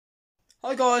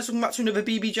Hi guys, welcome back to another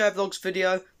BBJ Vlogs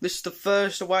video. This is the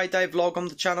first away day vlog on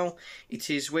the channel.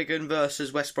 It is Wigan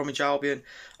versus West Bromwich Albion.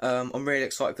 I'm really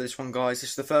excited for this one, guys.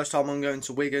 This is the first time I'm going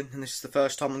to Wigan, and this is the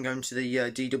first time I'm going to the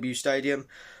DW Stadium.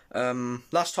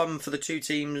 Last time for the two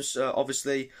teams,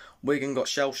 obviously, Wigan got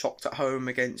shell-shocked at home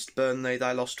against Burnley.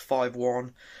 They lost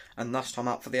 5-1, and last time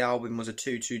out for the Albion was a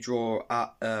 2-2 draw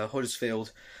at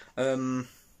Huddersfield.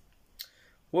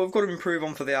 What we've got to improve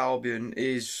on for the Albion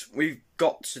is we've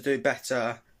got to do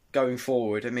better going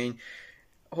forward. I mean,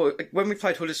 when we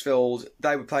played Huddersfield,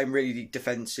 they were playing really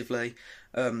defensively.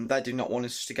 They did not want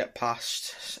us to get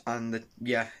past, and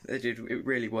yeah, they did. It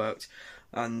really worked.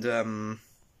 And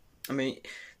I mean,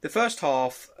 the first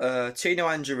half, Tino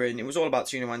Angerin, it was all about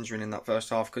Tino Angerin in that first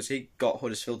half because he got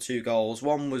Huddersfield 2 goals.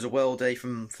 One was a worldie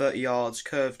from 30 yards,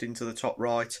 curved into the top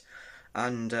right,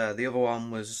 and the other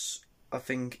one was, I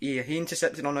think, yeah, he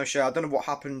intercepted on O'Shea. I don't know what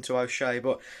happened to O'Shea,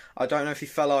 but I don't know if he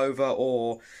fell over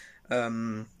or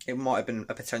it might have been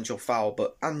a potential foul.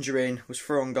 But Angerin was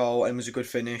through on goal and was a good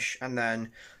finish. And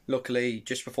then, luckily,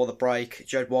 just before the break,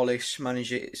 Jed Wallace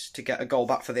manages to get a goal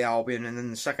back for the Albion. And then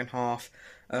in the second half,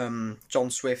 John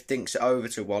Swift dinks it over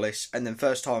to Wallace. And then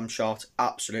first time shot,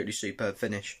 absolutely superb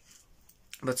finish.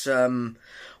 But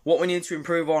what we need to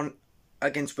improve on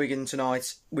against Wigan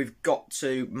tonight, we've got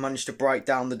to manage to break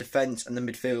down the defence and the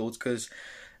midfield, because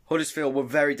Huddersfield were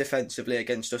very defensively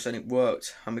against us and it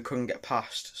worked and we couldn't get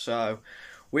past. So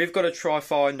we've got to try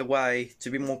find a way to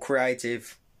be more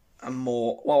creative and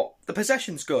more, well, the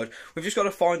possession's good. We've just got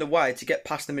to find a way to get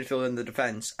past the midfield and the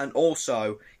defence and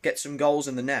also get some goals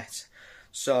in the net.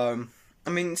 So I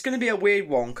mean, it's going to be a weird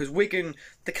one because Wigan,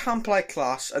 they can play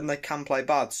class and they can play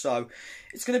bad. So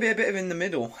it's going to be a bit of in the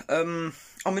middle.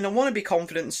 I mean, I want to be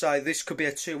confident and say this could be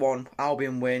a 2-1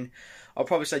 Albion win. I'll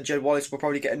probably say Jed Wallace will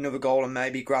probably get another goal and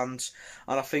maybe Grant.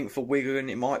 And I think for Wigan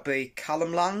it might be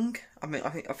Callum Lang. I mean,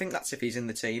 I think that's if he's in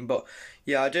the team. But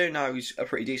yeah, I do know he's a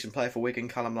pretty decent player for Wigan,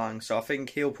 Callum Lang. So I think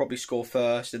he'll probably score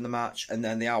first in the match, and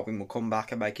then the Albion will come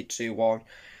back and make it 2-1.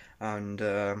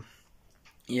 And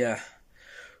yeah.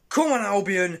 Come on,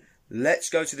 Albion, let's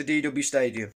go to the DW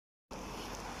Stadium.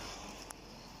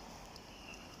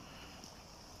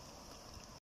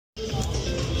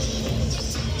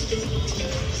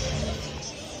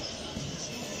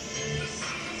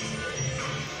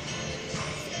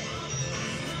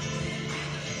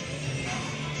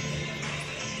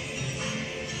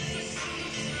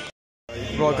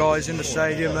 Right guys, in the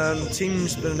stadium,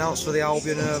 team's been announced for the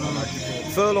Albion.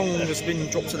 Furlong has been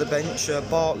dropped to the bench.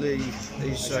 Bartley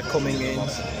is coming in.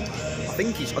 I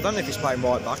don't know if he's playing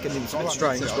right back. I mean, it's a bit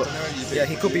strange, but yeah,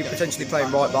 he could be potentially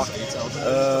playing right back.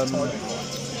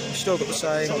 Still got the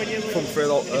same front three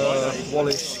lot,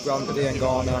 Wallace, Grant, and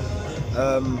Garner.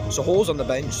 So Hall's on the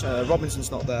bench,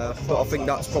 Robinson's not there, but I think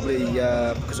that's probably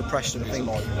because of Preston. I think,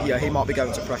 yeah, he might be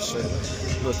going to Preston.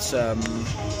 But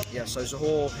yeah, so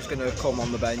Zahor is going to come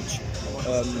on the bench.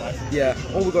 Yeah,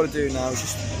 all we've got to do now is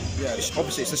just,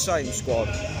 obviously it's the same squad,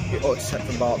 except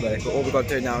from Bartley, but all we've got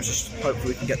to do now is just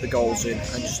hopefully we can get the goals in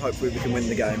and just hopefully we can win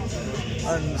the game.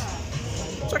 And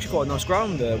it's actually quite a nice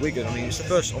ground, Wigan. I mean, it's the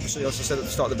first, obviously, as I said at the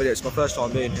start of the video, it's my first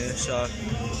time being here, so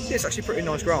yeah, it's actually a pretty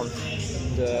nice ground.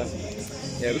 And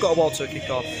yeah, we've got a while to kick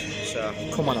off, so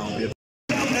come on, Albion.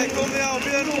 Here come the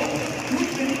Albion!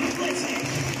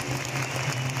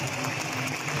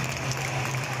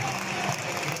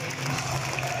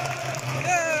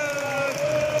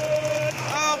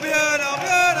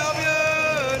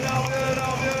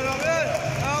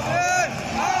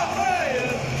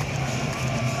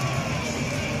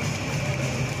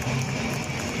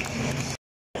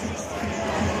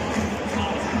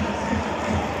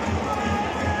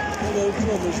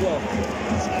 As well.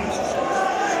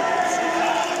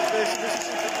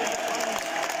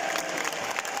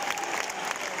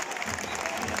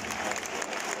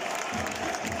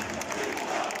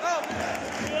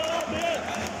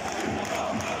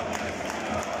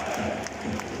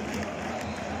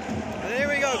 And here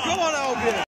we go, come on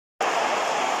Albion!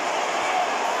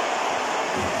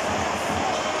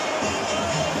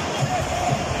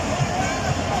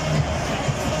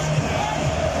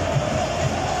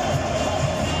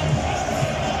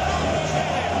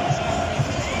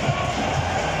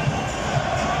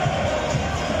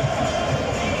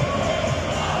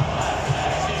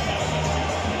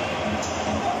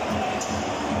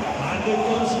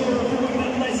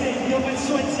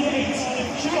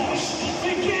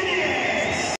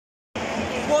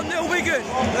 Wigan.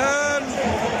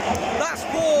 That's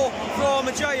poor from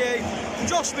Matchday.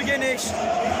 Josh McGuinness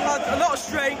had a lot of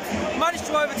strength, managed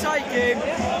to overtake him,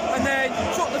 and then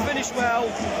took the finish well.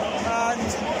 And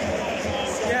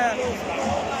yeah,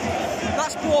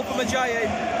 That's poor from Matchday.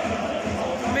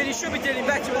 I mean, he should be dealing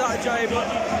better without Matchday, but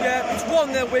yeah, it's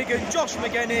 1-0 Wigan. Josh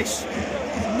McGuinness,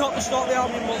 not the start the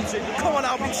Albion wanted. Come on,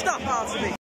 Albion, snap out of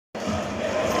it.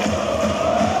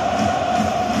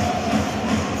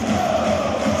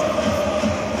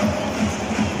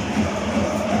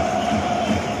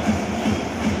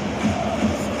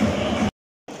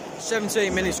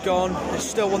 "17 minutes gone, it's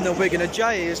still 1-0 Wigan.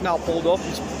 Ajay is now pulled up,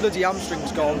 his bloody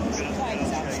hamstring's gone.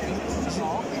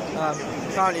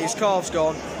 Apparently his calf's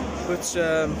gone, but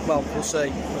well, we'll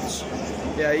see. But,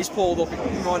 yeah, he's pulled up,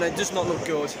 it does not look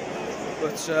good,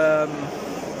 but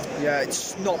yeah,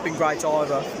 it's not been great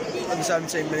either in the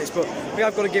 17 minutes, but we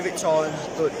have got to give it time.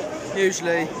 But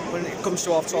usually when it comes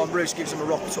to half time, Bruce gives them a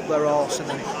rocket up their arse, and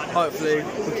then hopefully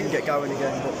we can get going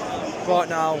again. But right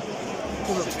now,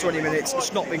 coming up to 20 minutes,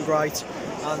 it's not been great,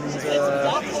 and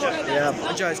yeah,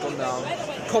 Ajay's gone down.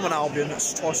 Come on, Albion,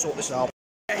 let's try to sort this out.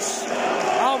 Yes,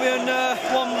 Albion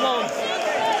 1-1,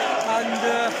 and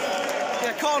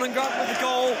yeah, Carlin Grant with the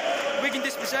goal. Wigan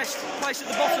dispossessed, placed at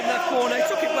the bottom left corner, he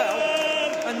took it well,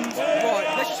 and right,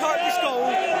 let's just hope this goal,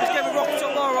 let's get a rocket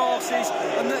up our arses,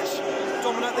 and let's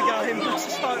dominate the game. Let's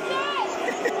just hope,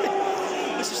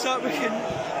 let's just hope we can.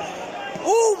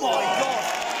 Oh my God!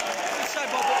 It's so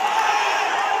bad.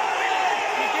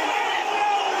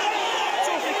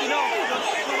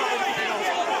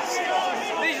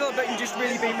 These are betting just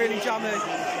really been really jammy.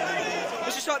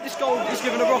 Let's just hope this goal is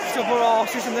given a rocket up our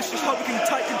arses, and let's just hope we can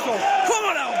take control. Come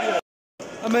on, Albion!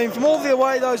 I mean, from all the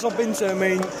away those I've been to, I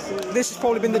mean, this has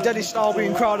probably been the deadest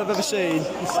Albion crowd I've ever seen.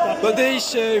 But these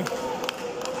two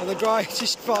are the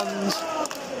greatest fans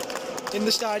in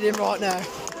the stadium right now.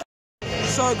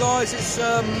 So guys, it's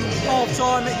half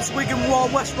time, it's Wigan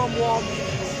 1, West Brom 1.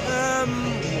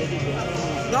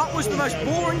 That was the most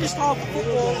boringest half of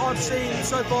football I've seen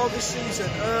so far this season.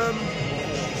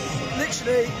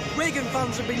 Literally, Wigan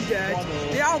fans have been dead,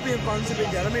 the Albion fans have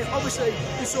been dead. I mean, obviously,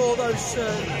 we saw those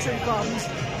two fans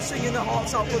singing their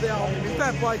hearts out for the Albion.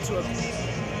 Fair play to them.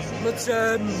 But,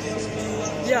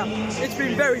 yeah, it's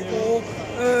been very poor.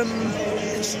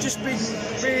 It's just been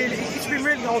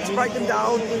really hard to break them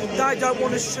down. They don't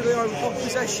want us to have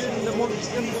possession. They want,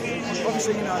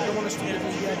 obviously, you know, they want us to be in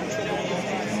trouble.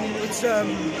 But,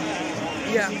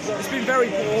 yeah, it's been very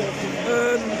poor.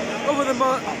 Other than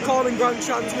Carlin Grant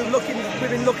chance, we've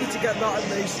been lucky to get that at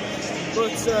least.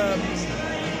 But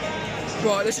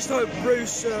right, let's just hope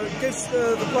Bruce gives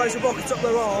the players a rocket up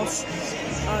their arse,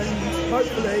 and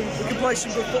hopefully we can play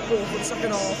some good football for the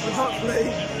second half, and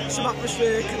hopefully some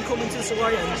atmosphere can come into this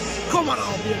away end. Come on,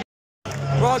 Albion!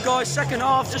 Right guys, second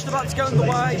half just about to get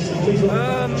underway.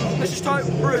 Let's just hope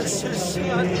Bruce has gave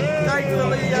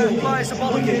the players a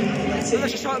bollocking, and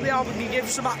let's just hope the Albion can give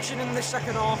some action in this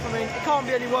second half. I mean, it can't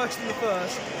be any worse than the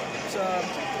first, so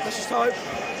let's just hope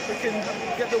we can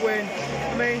get the win.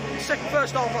 I mean,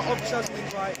 first half obviously hasn't been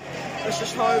great. Let's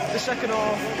just hope the second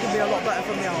half can be a lot better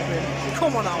from the Albion.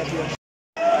 Come on, Albion!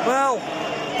 Well,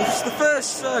 it's the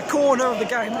first corner of the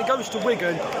game, and it goes to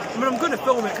Wigan. I mean, I'm going to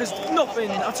film it because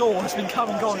nothing at all has been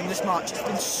coming on in this match. It's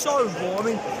been so boring. I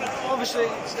mean, obviously,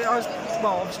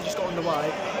 obviously just got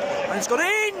underway, and it's got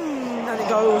in, and it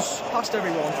goes past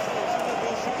everyone.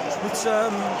 But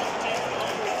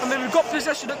I mean, we've got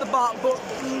possession at the back, but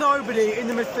nobody in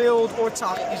the midfield or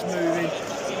attack is moving.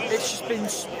 It's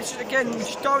just again, we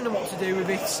just don't know what to do with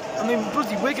it. I mean,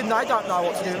 bloody Wigan, they don't know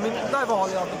what to do. I mean, they've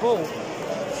hardly had the ball.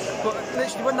 But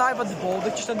literally, when they've had the ball,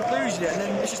 they just end up losing it, and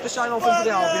then it's just the same old thing for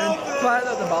the Albion, play it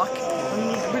at the back,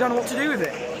 and we don't know what to do with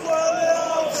it.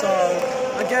 So,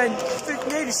 again,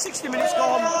 nearly 60 minutes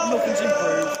gone, nothing's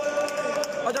improved.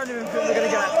 I don't even think we're going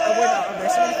to get a win out of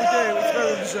this, and if we do, it's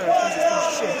very reserved, because it's been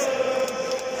shit.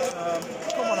 So,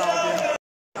 come on, Albion.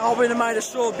 Albion have made a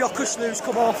sure Bjokuslu's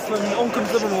come off, and on comes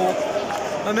Livermore.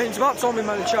 I mean, it's about time we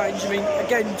made a change. I mean,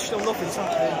 again, still nothing's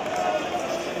happening.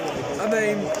 I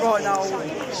mean, right now,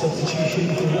 it's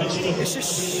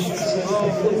just,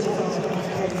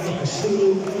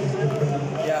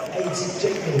 yeah,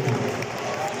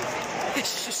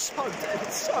 it's just so dead,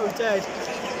 it's so dead.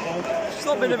 It's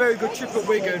not been a very good trip at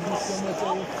Wigan,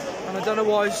 and I don't know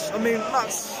why. I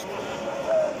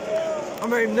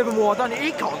mean, Livermore,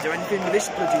 he can't do anything with this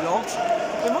bloody lot.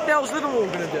 I mean, what the hell's Livermore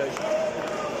going to do?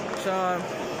 So,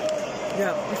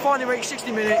 yeah, we finally reached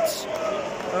 60 minutes.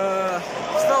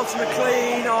 Spell to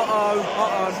McLean, it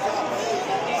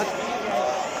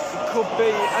could be,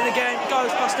 and again, it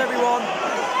goes past everyone.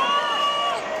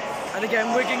 And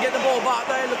again, Wigan get the ball back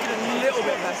there, looking a little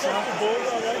bit better.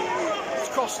 It's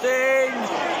crossed in.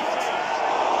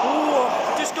 Ooh,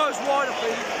 it just goes wide, I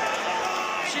think.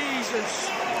 Jesus.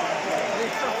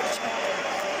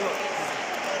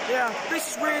 Yeah,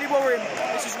 this is really worrying.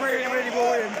 This is really, really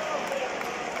worrying.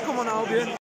 Come on,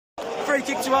 Albion. Free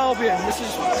kick to Albion. This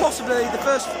is possibly the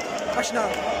first. Actually, no.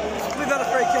 We've had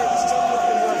a free kick. This is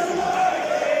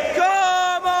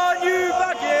come on, you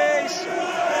baggies!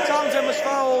 Townsend was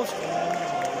fouled.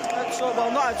 Outside,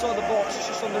 well, not outside the box. It's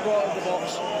just on the right of the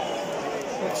box.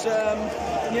 But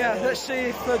yeah, let's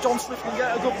see if John Smith can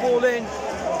get a good ball in,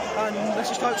 and let's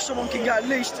just hope someone can get at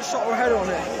least a shot or a header on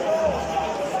it.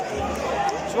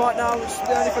 So right now, it's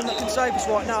the only thing that can save us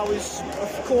right now is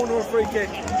a corner or a free kick.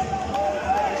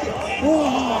 Ooh.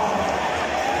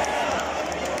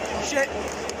 Shit.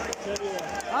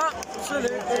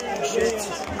 Absolutely shit.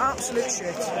 Absolute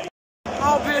shit.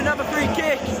 Albion have a free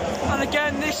kick, and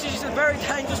again, this is a very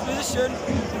dangerous position,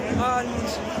 and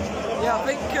yeah, I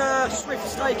think Swift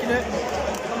has taken it.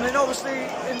 I mean, obviously,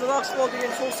 in the last one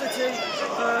against Hull City,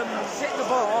 hit the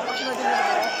bar. Actually, they didn't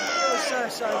hit the bar. It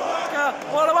was so.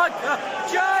 What a wanker!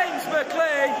 James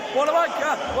McLean! What a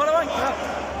wanker! What a wanker!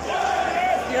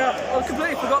 Yeah, I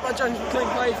completely forgot that James McLean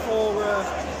played for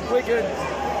Wigan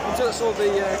until I saw the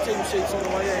team sheets on the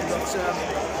way in. But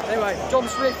anyway, John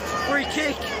Swift, free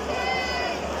kick.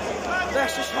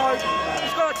 Let's just hope.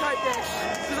 He's got to take this.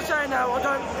 Because I tell you now,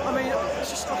 it's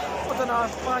just, I don't know, I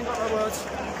ain't got no words.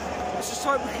 Let's just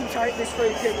hope we can take this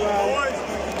free kick well.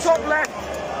 Top left,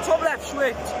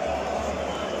 Swift.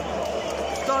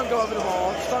 Just don't go over the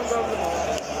bar, just don't go over the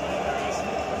bar.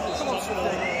 Come on,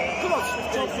 Swifty. Come on,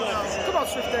 Swifty. Come on,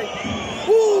 Swifty.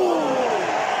 Woo!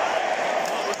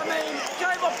 I mean,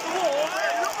 came off the wall,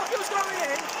 it looked like it was going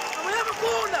in, and we have a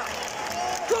corner.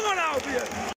 Come on, Albion.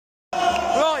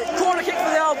 Right, corner kick for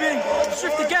the Albion.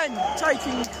 Swift again,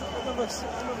 taking another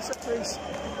set piece.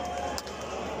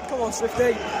 Come on,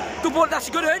 Swifty. Good ball, that's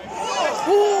a good one.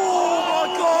 Oh my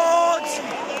God!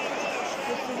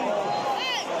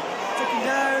 Took him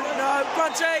down. No,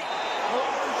 Grante.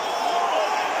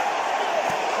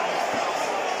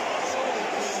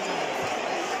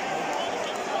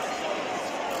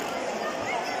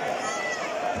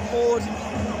 Board.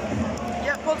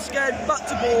 Yeah, once again, back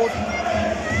to board.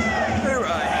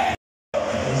 Hooray.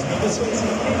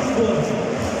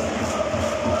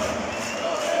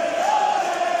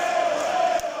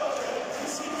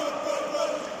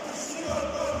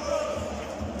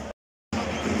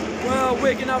 Well,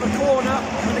 Wigan have a corner,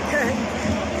 and again,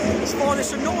 it's finding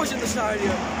some noise in the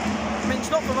stadium. I mean, it's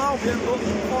not from Albion, but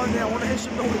finally I want to hear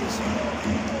some noise.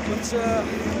 But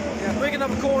yeah, Wigan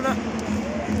have a corner.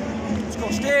 It's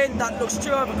crossed in, that looks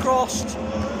too overcrossed,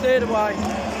 cleared away.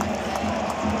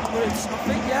 But it's, I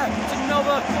think, yeah, it's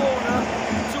another corner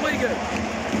to Wigan.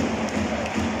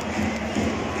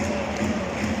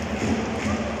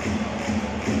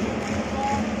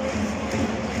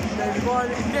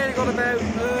 We've nearly got about,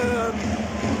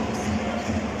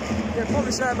 yeah,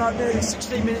 probably say about nearly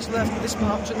 16 minutes left of this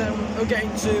match, and then we'll get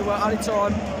into added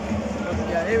time. But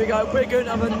yeah, here we go. Wigan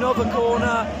have another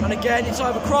corner, and again it's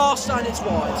overcrossed and it's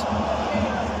wide.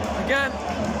 Again,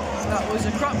 that was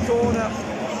a crap corner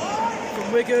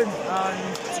from Wigan,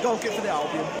 and it's a goal kick for the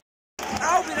Albion.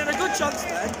 Albion had a good chance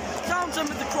then. Townsend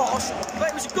with the cross, but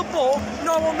it was a good ball.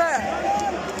 No one there.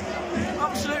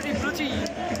 Absolutely bloody.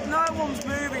 No one's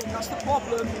moving. That's the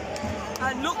problem.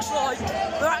 And looks like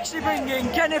they're actually bringing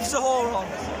Kenneth Zahor on.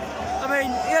 I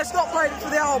mean, he has not played for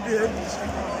the Albion.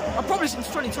 Probably since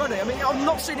 2020. I mean, I've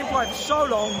not seen him play for so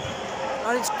long.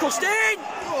 And it's crossed in.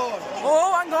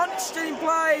 Oh, hang on, it's still in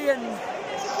play, and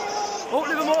oh,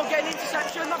 Livermore getting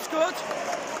interception. That's good.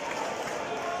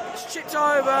 It's chipped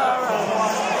over.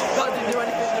 That didn't do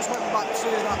anything. Just went back to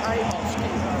that Amos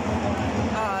keeper.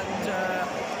 And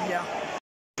yeah.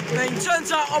 I mean,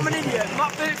 turns out I'm an idiot.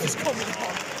 Matt Phillips is coming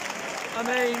on. I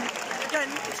mean, again,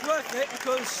 it's worth it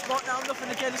because right now nothing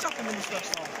again has happened in this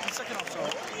first half. The second half,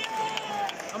 sorry.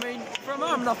 I mean, for a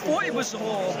moment I thought it was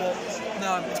Zahor, but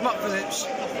no, it's Matt Phillips.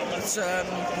 But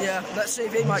yeah, let's see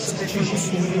if he makes a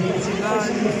difference.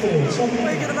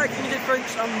 We're going to make any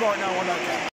difference, and right now I don't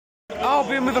care.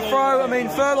 Albion with a throw. I mean,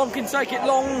 Furlong can take it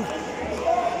long.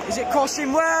 Is it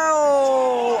crossing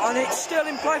well? And it's still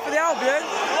in play for the Albion.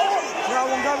 No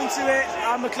one going to it,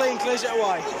 and McLean clears it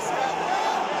away.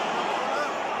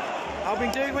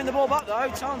 Albion do win the ball back though.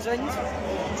 Townsend.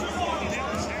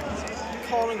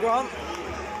 Colin Grant.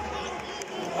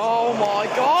 Oh my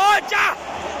God!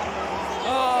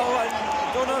 Oh, and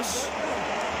Gunners.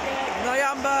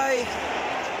 Nyambe.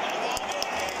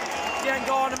 He ain't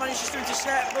gone and manages to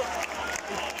intercept, but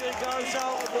it goes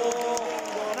out the ball.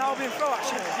 An Albion throw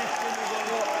actually.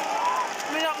 But,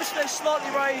 I mean, that mistake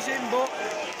slightly raising, but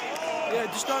yeah,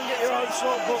 just don't get your own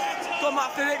shot. But come on,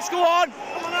 Matt Phillips, go on!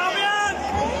 Come on, Albion!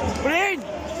 Put it in!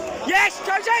 Yes,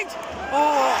 Townsend!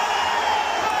 Oh!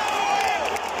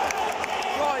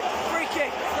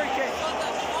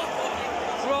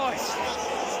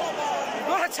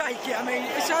 take it. I mean,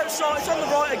 it's outside, it's on the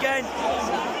right again.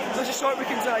 Let's just hope we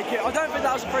can take it. I don't think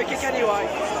that was a free kick anyway.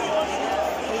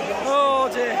 Oh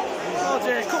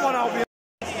dear, come on Albion.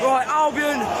 Right,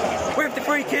 Albion with the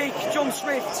free kick, John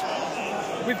Smith.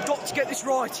 We've got to get this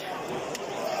right.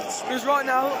 Because right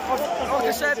now, like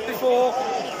I said before,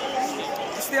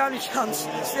 it's the only chance.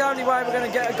 It's the only way we're going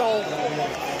to get a goal.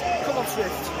 Come on,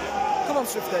 Swift. Come on,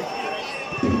 Swifty.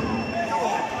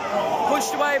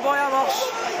 Pushed away by Amos.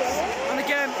 And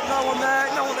again, no one there,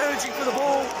 no one urging for the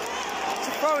ball. It's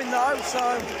a throw-in though,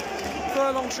 so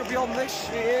Furlong should be on this.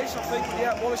 He is, I think.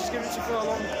 Yeah, Wallace is giving it to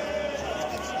Furlong.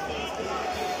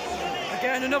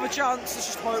 Again, another chance. Let's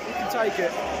just hope we can take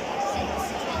it.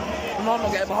 I might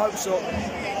not get my hopes up.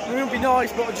 It would be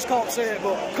nice, but I just can't see it.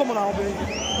 But come on, Albion. Come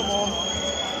on.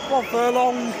 Come on,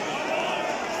 Furlong.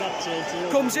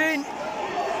 Comes in.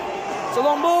 It's a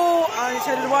long ball, and it's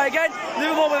headed away again.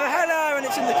 Liverpool with a header, and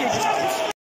it's in the keeper's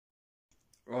hands.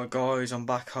 Right, guys, I'm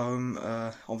back home.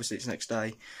 Obviously, it's next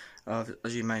day.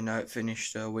 As you may know, it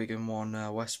finished Wigan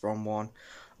 1, West Brom 1.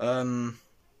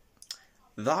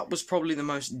 That was probably the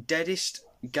most deadest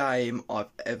game I've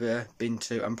ever been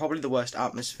to, and probably the worst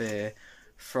atmosphere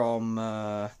from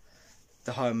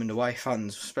the home and away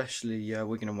fans, especially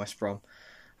Wigan and West Brom.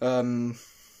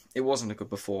 It wasn't a good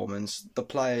performance. The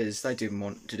players, they didn't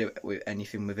want to do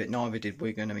anything with it. Neither did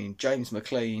Wigan. I mean, James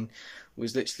McLean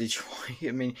was literally trying.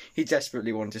 I mean, he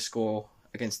desperately wanted to score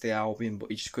against the Albion, but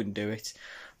he just couldn't do it.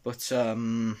 But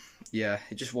yeah,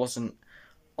 it just wasn't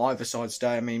either side's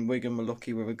day. I mean, Wigan were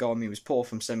lucky with a goal. I mean, it was poor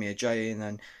from Semi Ajayi, and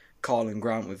then Carlin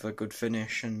Grant with a good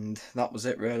finish, and that was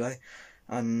it really.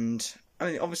 And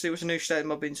I mean, obviously it was a new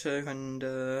stadium I've been to, and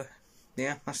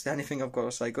yeah, that's the only thing I've got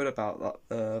to say good about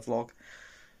that vlog.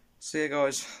 So yeah,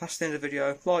 guys, that's the end of the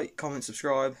video. Like, comment,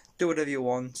 subscribe, do whatever you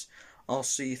want. I'll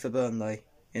see you for Burnley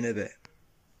in a bit.